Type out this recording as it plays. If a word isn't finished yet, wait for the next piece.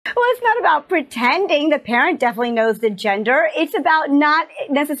Well, it's not about pretending. The parent definitely knows the gender. It's about not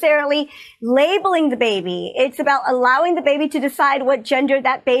necessarily labeling the baby. It's about allowing the baby to decide what gender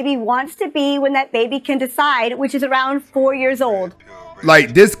that baby wants to be when that baby can decide, which is around 4 years old.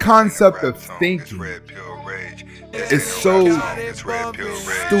 Like, this concept of thinking is so stupid.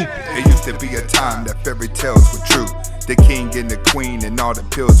 It used to be a time that fairy tales were true. The king and the queen and all the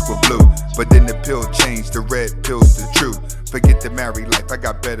pills were blue. But then the pill changed, the red pill's the truth. Forget the married life, I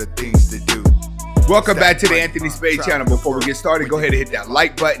got better things to do. Welcome back to the Anthony Spade channel. Before we get started, go ahead and hit that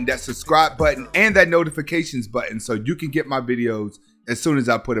like button, that subscribe button, and that notifications button so you can get my videos as soon as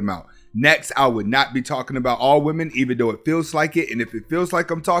I put them out. Next, I would not be talking about all women, even though it feels like it. And if it feels like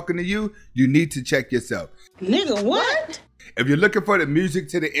I'm talking to you, you need to check yourself. Nigga, what? If you're looking for the music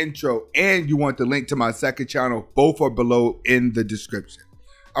to the intro and you want the link to my second channel, both are below in the description.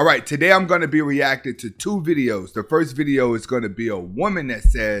 All right, today I'm going to be reacting to two videos. The first video is going to be a woman that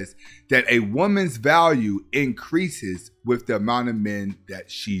says that a woman's value increases with the amount of men that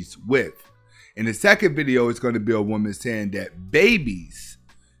she's with. And the second video is going to be a woman saying that babies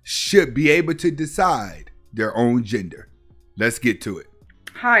should be able to decide their own gender. Let's get to it.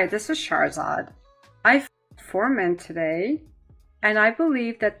 Hi, this is Sharzad. I f***ed 4 men today, and I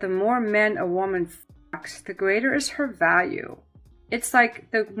believe that the more men a woman f***s, the greater is her value. It's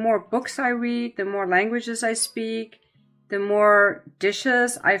like the more books I read, the more languages I speak, the more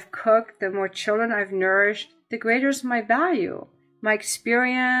dishes I've cooked, the more children I've nourished, the greater is my value, my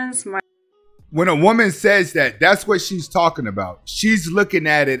experience, my... When a woman says that, that's what she's talking about. She's looking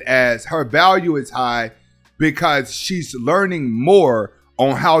at it as her value is high because she's learning more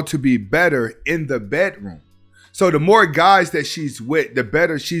on how to be better in the bedroom. So the more guys that she's with, the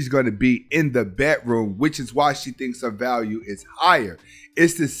better she's going to be in the bedroom, which is why she thinks her value is higher.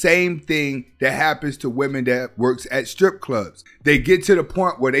 It's the same thing that happens to women that works at strip clubs. They get to the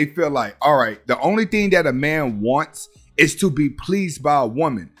point where they feel like, all right, the only thing that a man wants is to be pleased by a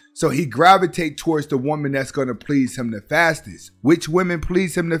woman. So he gravitates towards the woman that's going to please him the fastest. Which women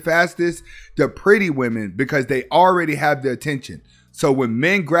please him the fastest? The pretty women, because they already have the attention. So when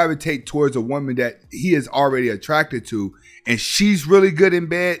men gravitate towards a woman that he is already attracted to and she's really good in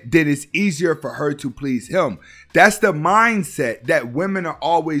bed, then it's easier for her to please him. That's the mindset that women are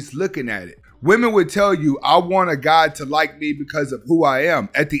always looking at it. Women would tell you, I want a guy to like me because of who I am.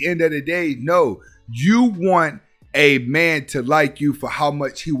 At the end of the day, no, you want a man to like you for how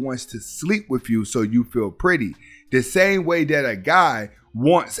much he wants to sleep with you so you feel pretty. The same way that a guy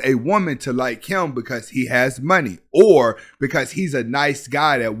wants a woman to like him because he has money or because he's a nice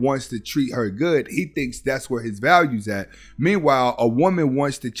guy that wants to treat her good. He thinks that's where his value's at. Meanwhile, a woman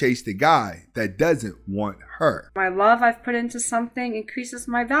wants to chase the guy that doesn't want her. My love I've put into something increases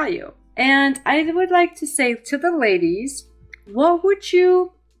my value. And I would like to say to the ladies, what would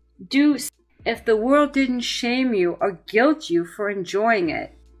you do if the world didn't shame you or guilt you for enjoying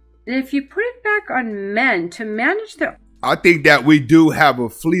it? And if you put it back on men to manage their... I think that we do have a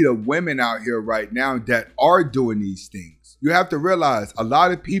fleet of women out here right now that are doing these things. You have to realize a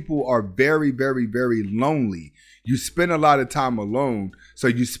lot of people are very, very, very lonely. You spend a lot of time alone. So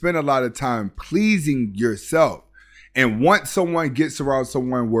you spend a lot of time pleasing yourself. And once someone gets around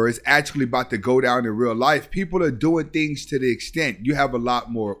someone where it's actually about to go down in real life, people are doing things to the extent you have a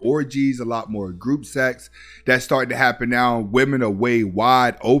lot more orgies, a lot more group sex that's starting to happen now. Women are way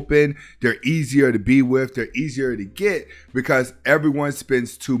wide open. They're easier to be with. They're easier to get because everyone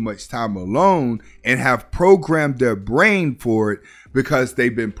spends too much time alone and have programmed their brain for it because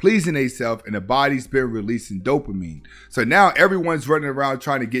they've been pleasing themselves and the body's been releasing dopamine. So now everyone's running around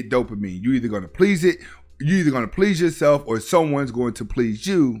trying to get dopamine. You're either going to please it, you're either going to please yourself or someone's going to please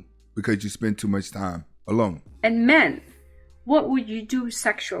you because you spend too much time alone. And men, what would you do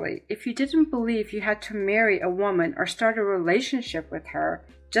sexually if you didn't believe you had to marry a woman or start a relationship with her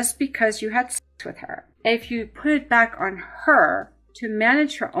just because you had sex with her? If you put it back on her to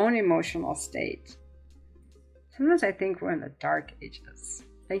manage her own emotional state. Sometimes I think we're in the dark ages.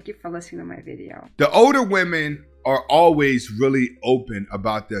 Thank you for listening to my video. The older women are always really open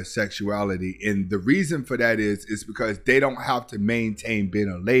about their sexuality. And the reason for that is because they don't have to maintain being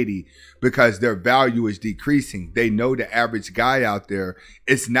a lady because their value is decreasing. They know the average guy out there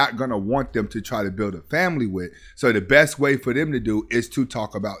is not going to want them to try to build a family with. So the best way for them to do is to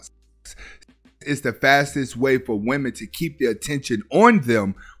talk about sex. It's the fastest way for women to keep their attention on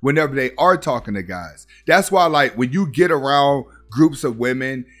them whenever they are talking to guys. That's why, like, when you get around groups of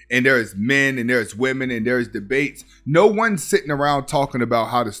women and there's men and there's women and there's debates, no one's sitting around talking about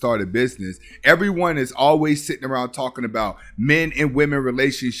how to start a business. Everyone is always sitting around talking about men and women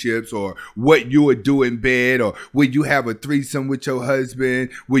relationships, or what you would do in bed, or would you have a threesome with your husband?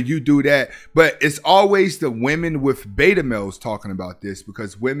 Would you do that? But it's always the women with beta males talking about this,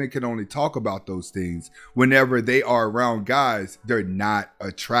 because women can only talk about those things whenever they are around guys they're not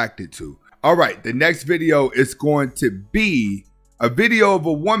attracted to. All right, the next video is going to be a video of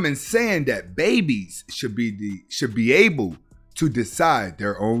a woman saying that babies should be able to decide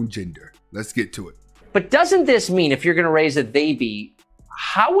their own gender. Let's get to it. But doesn't this mean if you're going to raise a baby,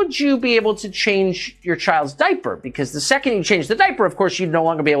 how would you be able to change your child's diaper? Because the second you change the diaper, of course, you'd no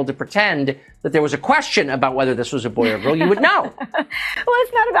longer be able to pretend that there was a question about whether this was a boy or a girl. You would know. Well,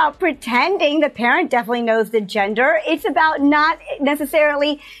 it's not about pretending. The parent definitely knows the gender. It's about not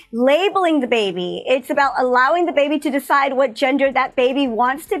necessarily labeling the baby. It's about allowing the baby to decide what gender that baby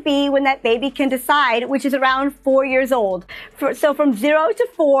wants to be when that baby can decide, which is around 4 years old. So from 0 to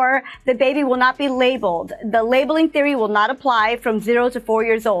 4, the baby will not be labeled. The labeling theory will not apply from 0 to 4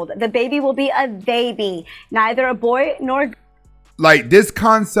 years old. The baby will be a baby, neither a boy nor a girl. Like, this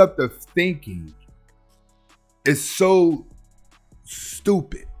concept of thinking is so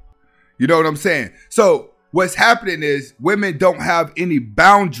stupid. You know what I'm saying? So what's happening is women don't have any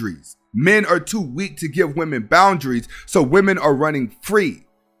boundaries. Men are too weak to give women boundaries. So women are running free.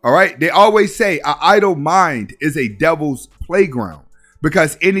 All right. They always say an idle mind is a devil's playground,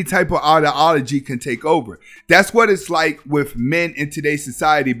 because any type of ideology can take over. That's what it's like with men in today's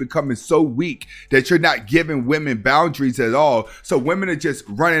society becoming so weak that you're not giving women boundaries at all. So women are just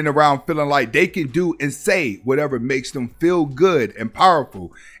running around feeling like they can do and say whatever makes them feel good and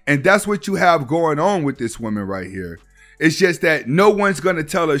powerful. And that's what you have going on with this woman right here. It's just that no one's going to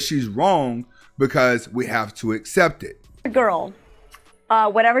tell her she's wrong, because we have to accept it. Girl,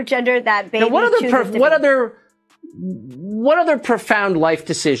 whatever gender that baby chooses to be. What other profound life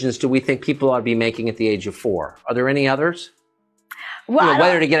decisions do we think people ought to be making at the age of 4? Are there any others? Well,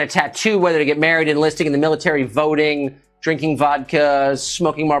 whether to get a tattoo, whether to get married, enlisting in the military, voting, drinking vodka,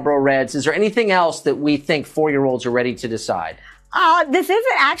 smoking Marlboro Reds. Is there anything else that we think 4-year-olds are ready to decide? This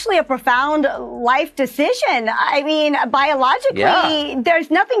isn't actually a profound life decision. I mean, biologically, there's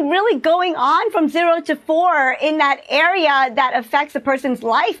nothing really going on from 0 to 4 in that area that affects a person's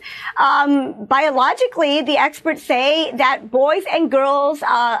life. Biologically, the experts say that boys and girls,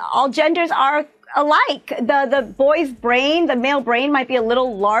 all genders are alike. The boy's brain, the male brain, might be a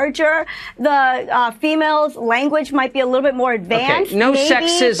little larger. The female's language might be a little bit more advanced. Okay, no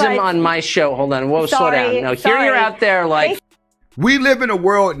sexism on my show. Hold on. Whoa, slow down. No, here you're out there like... We live in a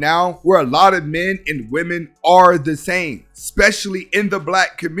world now where a lot of men and women are the same, especially in the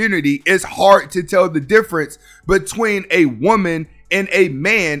black community. It's hard to tell the difference between a woman and a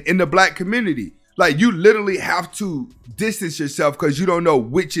man in the black community. Like, you literally have to distance yourself because you don't know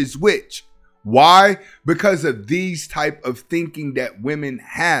which is which. Why? Because of these type of thinking that women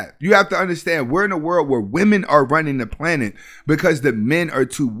have. You have to understand, we're in a world where women are running the planet because the men are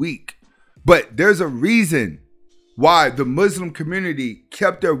too weak. But there's a reason why the Muslim community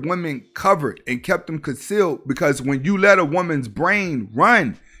kept their women covered and kept them concealed, because when you let a woman's brain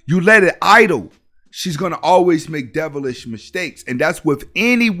run, you let it idle, she's going to always make devilish mistakes. And that's with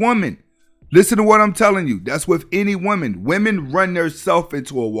any woman. Listen to what I'm telling you. That's with any woman. Women run themselves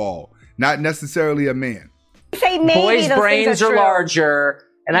into a wall, not necessarily a man. Say maybe boys' brains are larger.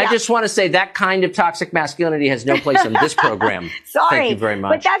 And yeah. I just want to say that kind of toxic masculinity has no place in this program. Sorry. Thank you very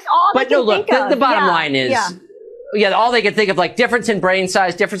much. But that's all they can think of. The bottom line is... all they can think of, like, difference in brain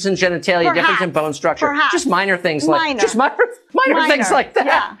size, difference in genitalia, difference in bone structure. Just minor things like just minor things like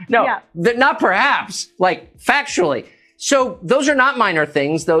that. Not perhaps, like, factually. So those are not minor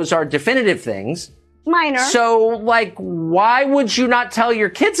things. Those are definitive things. Minor. So, like, why would you not tell your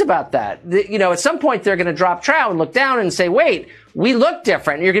kids about that? You know, at some point they're going to drop trow and look down and say, wait, we look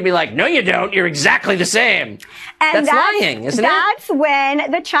different. And you're going to be like, no, you don't. You're exactly the same. And that's lying, isn't it? That's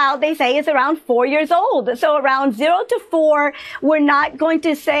when the child, they say, is around 4 years old. So around 0 to 4, we're not going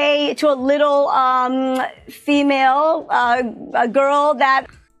to say to a little female, a girl that...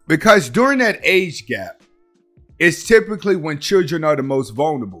 Because during that age gap, it's typically when children are the most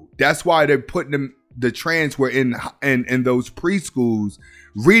vulnerable. That's why they're putting them... The trans were in those preschools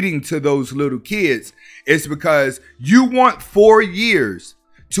reading to those little kids. It's because you want 4 years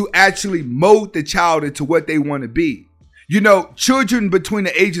to actually mold the child into what they want to be. You know, children between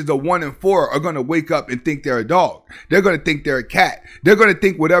the ages of 1 and 4 are going to wake up and think they're a dog. They're going to think they're a cat. They're going to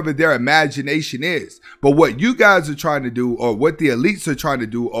think whatever their imagination is. But what you guys are trying to do, or what the elites are trying to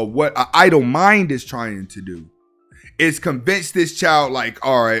do, or what an idle mind is trying to do, is convince this child like,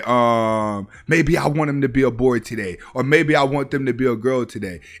 all right, maybe I want him to be a boy today, or maybe I want them to be a girl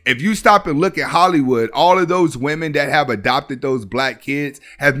today. If you stop and look at Hollywood, all of those women that have adopted those black kids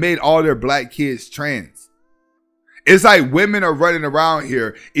have made all their black kids trans. It's like women are running around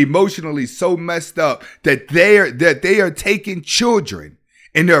here emotionally so messed up that they are taking children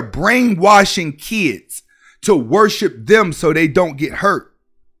and they're brainwashing kids to worship them so they don't get hurt.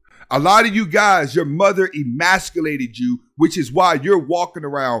 A lot of you guys, your mother emasculated you, which is why you're walking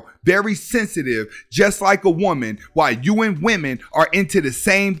around very sensitive, just like a woman, while you and women are into the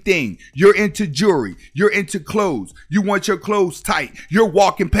same thing. You're into jewelry. You're into clothes. You want your clothes tight. You're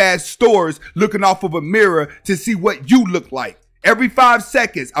walking past stores looking off of a mirror to see what you look like. Every 5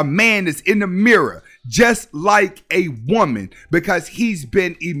 seconds, a man is in the mirror, just like a woman, because he's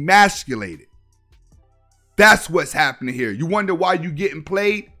been emasculated. That's what's happening here. You wonder why you getting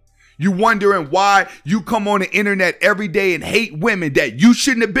played? You wondering why you come on the internet every day and hate women that you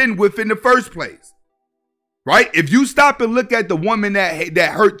shouldn't have been with in the first place, right? If you stop and look at the woman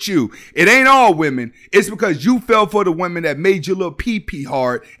that hurt you, it ain't all women. It's because you fell for the woman that made your little pee-pee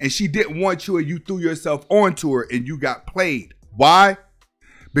hard and she didn't want you and you threw yourself onto her and you got played. Why?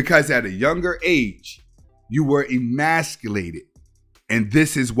 Because at a younger age, you were emasculated. And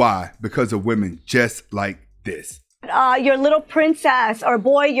this is why, because of women just like this. You're a little princess, or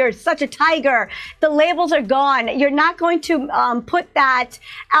boy, you're such a tiger. The labels are gone. You're not going to put that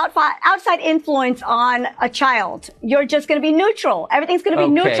outside influence on a child. You're just going to be neutral. Everything's going to be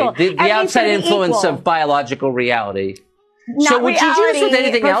neutral. The outside influence of biological reality. Not so would reality, you do this with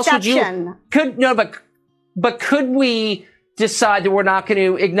anything perception. else? But could we decide that we're not going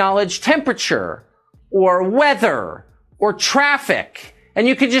to acknowledge temperature or weather or traffic? And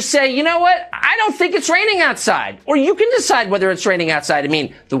you could just say, you know what? I don't think it's raining outside. Or you can decide whether it's raining outside. I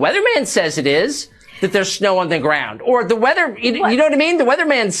mean, the weatherman says it is, that there's snow on the ground. Or the weather, you know what I mean? The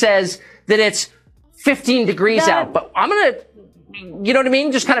weatherman says that it's 15 degrees out. But I'm going to, you know what I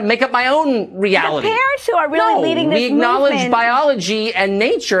mean? Just kind of make up my own reality. The parents who are really leading this movement. We acknowledge biology and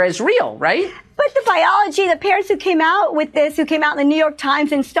nature as real, right? But the biology, the parents who came out with this, who came out in the New York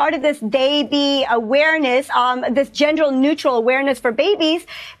Times and started this baby awareness, this gender neutral awareness for babies,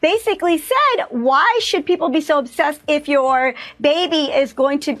 basically said, why should people be so obsessed if your baby is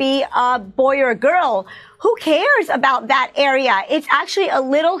going to be a boy or a girl? Who cares about that area? It's actually a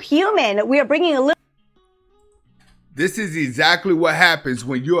little human. We are bringing a little. This is exactly what happens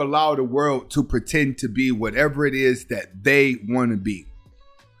when you allow the world to pretend to be whatever it is that they want to be.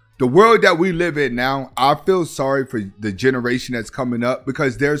 The world that we live in now, I feel sorry for the generation that's coming up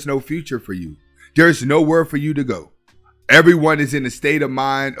because there's no future for you. There's nowhere for you to go. Everyone is in a state of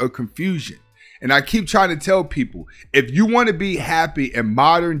mind of confusion. And I keep trying to tell people, if you want to be happy in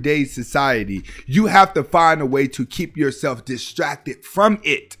modern day society, you have to find a way to keep yourself distracted from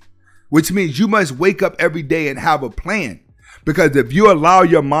it, which means you must wake up every day and have a plan. Because if you allow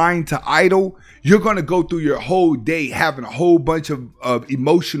your mind to idle, you're going to go through your whole day having a whole bunch of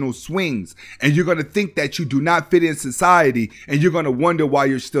emotional swings. And you're going to think that you do not fit in society. And you're going to wonder why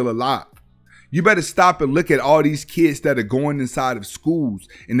you're still alive. You better stop and look at all these kids that are going inside of schools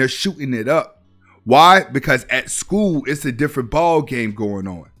and they're shooting it up. Why? Because at school, it's a different ball game going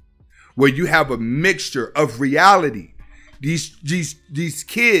on where you have a mixture of reality. These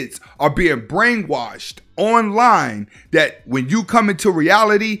kids are being brainwashed online that when you come into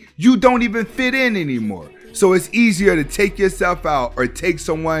reality, you don't even fit in anymore. So it's easier to take yourself out or take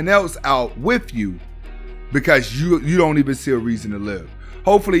someone else out with you because you don't even see a reason to live.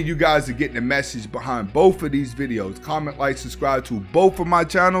 Hopefully you guys are getting the message behind both of these videos. Comment, like, subscribe to both of my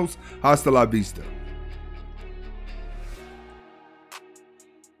channels. Hasta la vista.